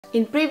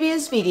In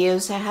previous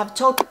videos, I have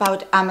talked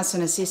about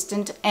Amazon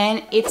Assistant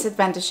and its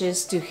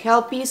advantages to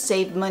help you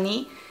save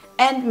money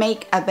and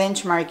make a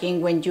benchmarking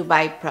when you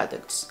buy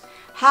products.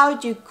 How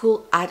you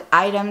could add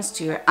items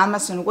to your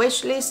Amazon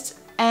wishlist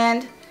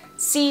and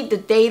see the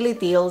daily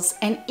deals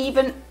and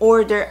even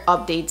order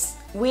updates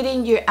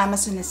within your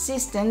Amazon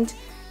Assistant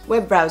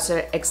web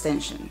browser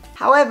extension.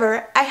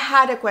 However, I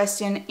had a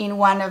question in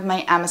one of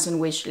my Amazon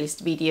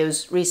wishlist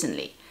videos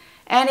recently,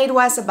 and it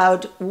was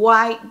about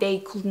why they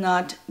could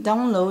not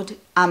download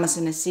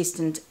Amazon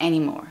Assistant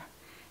anymore.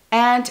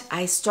 And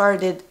I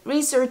started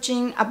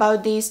researching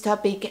about this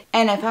topic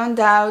and I found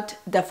out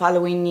the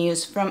following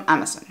news from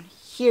Amazon.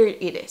 Here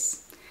it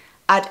is.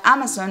 At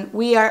Amazon,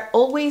 we are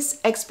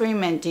always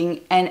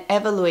experimenting and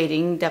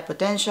evaluating the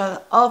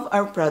potential of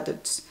our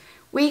products.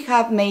 We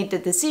have made the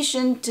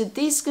decision to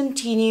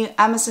discontinue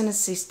Amazon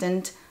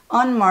Assistant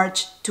on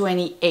March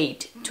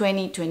 28,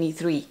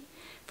 2023.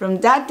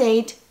 From that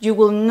date, you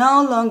will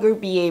no longer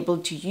be able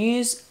to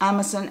use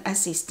Amazon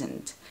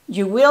Assistant.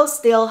 You will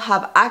still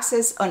have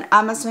access on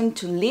Amazon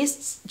to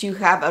lists you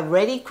have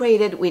already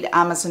created with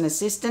Amazon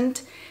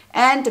Assistant,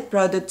 and the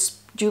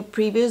products you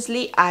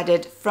previously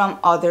added from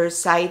other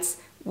sites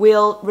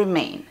will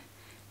remain.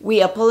 We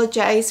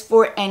apologize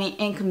for any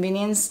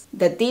inconvenience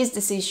that this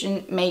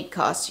decision may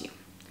cause you.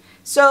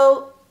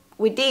 So,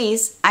 with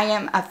this, I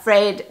am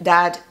afraid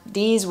that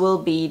this will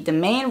be the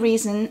main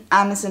reason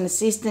Amazon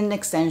Assistant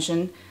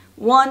extension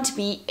won't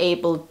be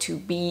able to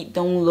be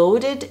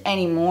downloaded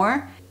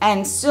anymore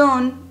and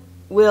soon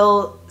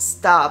will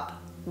stop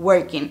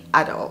working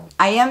at all.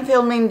 I am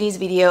filming this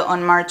video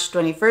on March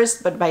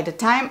 21st, but by the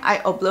time I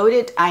upload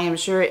it, I am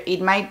sure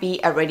it might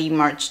be already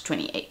March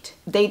 28th.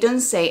 They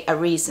don't say a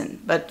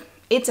reason, but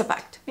it's a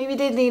fact. Maybe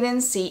they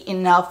didn't see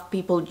enough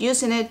people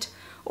using it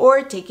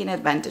or taking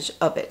advantage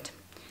of it.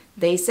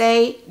 They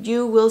say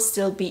you will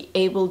still be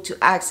able to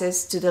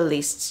access to the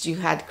lists you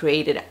had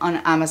created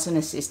on Amazon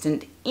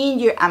Assistant in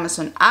your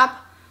Amazon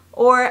app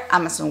or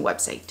Amazon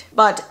website.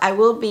 But I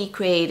will be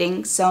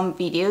creating some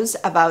videos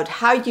about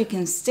how you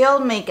can still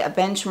make a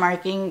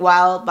benchmarking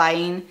while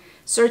buying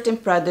certain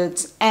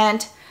products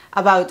and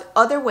about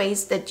other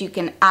ways that you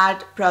can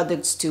add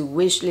products to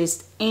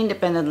wishlist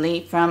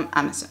independently from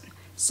Amazon.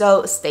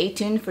 So stay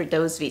tuned for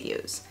those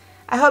videos.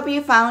 I hope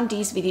you found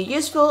this video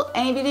useful,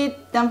 and if you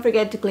did, don't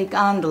forget to click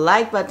on the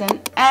like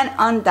button and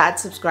on that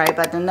subscribe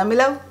button down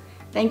below.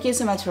 Thank you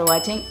so much for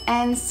watching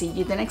and see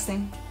you the next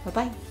time. Bye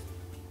bye.